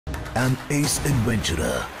An ace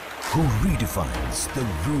adventurer who redefines the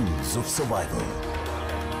rules of survival.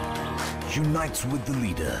 Unites with the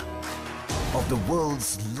leader of the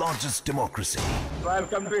world's largest democracy.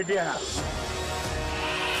 Welcome to India.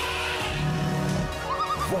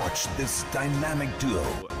 Watch this dynamic duo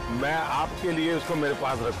मैं आपके लिए इसको मेरे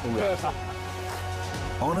पास रखूंगा.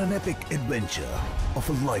 on an epic adventure of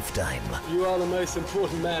a lifetime. You are the most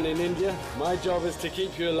important man in India. My job is to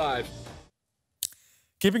keep you alive.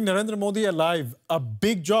 Keeping Narendra Modi alive, a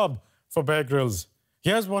big job for Bear Grylls.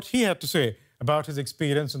 Here's what he had to say about his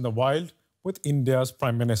experience in the wild with India's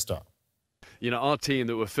Prime Minister. You know, our team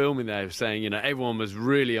that were filming there were saying, you know, everyone was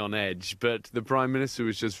really on edge, but the Prime Minister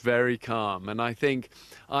was just very calm. And I think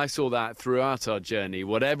I saw that throughout our journey.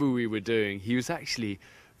 Whatever we were doing, he was actually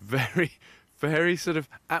very sort of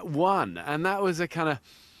at one. And that was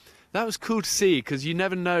that was cool to see, because you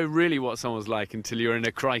never know really what someone's like until you're in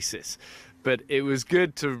a crisis. But it was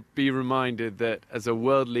good to be reminded that as a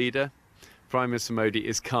world leader, Prime Minister Modi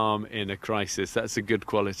is calm in a crisis. That's a good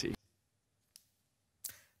quality.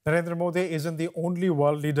 Narendra Modi isn't the only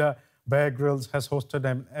world leader Bear Grylls has hosted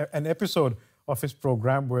an episode of his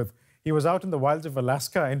program with. He was out in the wilds of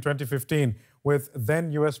Alaska in 2015 with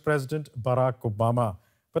then US President Barack Obama.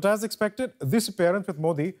 But as expected, this appearance with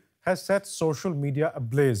Modi has set social media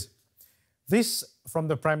ablaze. This from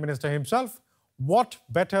the Prime Minister himself. What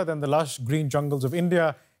better than the lush green jungles of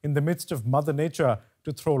India in the midst of Mother Nature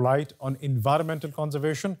to throw light on environmental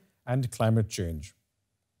conservation and climate change?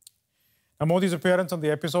 Now, Modi's appearance on the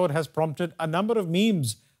episode has prompted a number of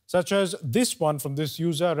memes, such as this one from this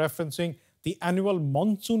user referencing the annual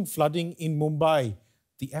monsoon flooding in Mumbai,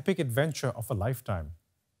 the epic adventure of a lifetime.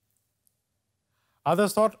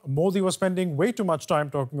 Others thought Modi was spending way too much time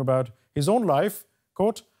talking about his own life.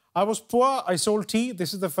 Quote, "I was poor, I sold tea.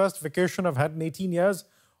 This is the first vacation I've had in 18 years,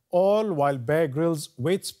 all while Bear Grylls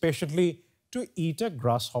waits patiently to eat a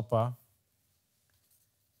grasshopper."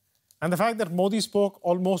 And the fact that Modi spoke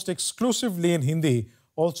almost exclusively in Hindi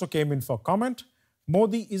also came in for comment.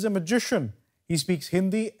 Modi is a magician. He speaks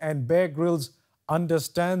Hindi and Bear Grylls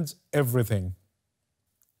understands everything.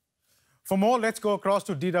 For more, let's go across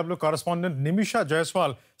to DW correspondent Nimisha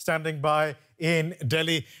Jaiswal, standing by in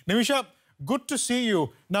Delhi. Nimisha, good to see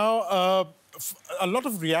you. Now, a lot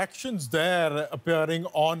of reactions there appearing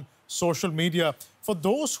on social media. For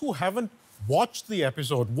those who haven't watched the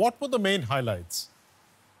episode, what were the main highlights?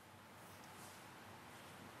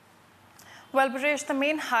 Well, Paresh, the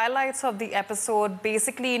main highlights of the episode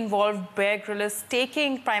basically involved Bear Grylls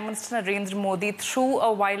taking Prime Minister Narendra Modi through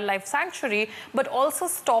a wildlife sanctuary, but also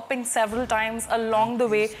stopping several times along the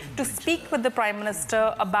way to speak with the Prime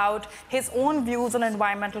Minister about his own views on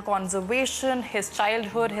environmental conservation, his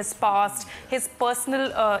childhood, his past, his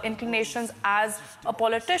personal inclinations as a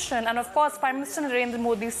politician. And of course, Prime Minister Narendra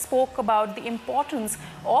Modi spoke about the importance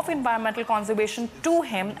of environmental conservation to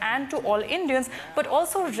him and to all Indians, but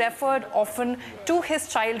also referred often to his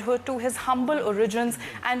childhood, to his humble origins,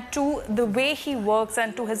 and to the way he works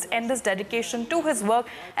and to his endless dedication to his work.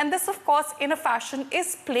 And this, of course, in a fashion,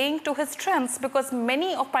 is playing to his strengths, because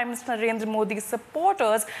many of Prime Minister Narendra Modi's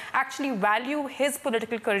supporters actually value his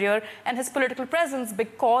political career and his political presence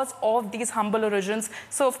because of these humble origins.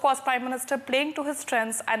 So, of course, Prime Minister playing to his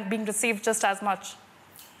strengths and being received just as much.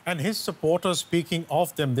 And his supporters, speaking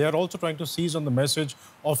of them, they are also trying to seize on the message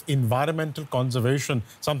of environmental conservation,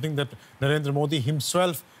 something that Narendra Modi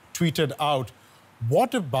himself tweeted out.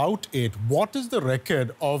 What about it? What is the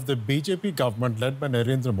record of the BJP government led by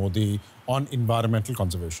Narendra Modi on environmental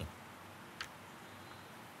conservation?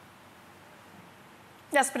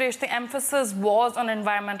 Yes, Paresh, the emphasis was on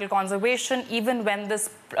environmental conservation. Even when this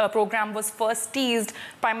program was first teased,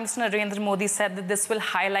 Prime Minister Narendra Modi said that this will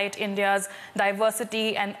highlight India's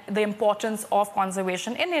diversity and the importance of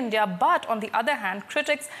conservation in India. But on the other hand,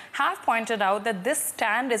 critics have pointed out that this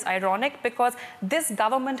stand is ironic, because this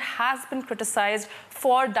government has been criticized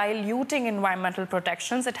for diluting environmental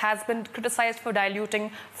protections. It has been criticized for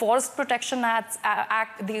diluting Forest Protection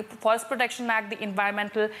Act, the Forest Protection Act, the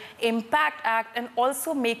Environmental Impact Act, and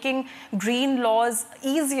also making green laws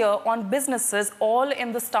easier on businesses, all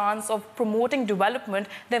in the stance of promoting development.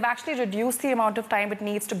 They've actually reduced the amount of time it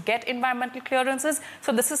needs to get environmental clearances.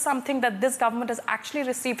 So this is something that this government has actually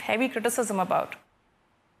received heavy criticism about.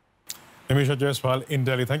 Nimisha Jaiswal in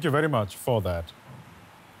Delhi, thank you very much for that.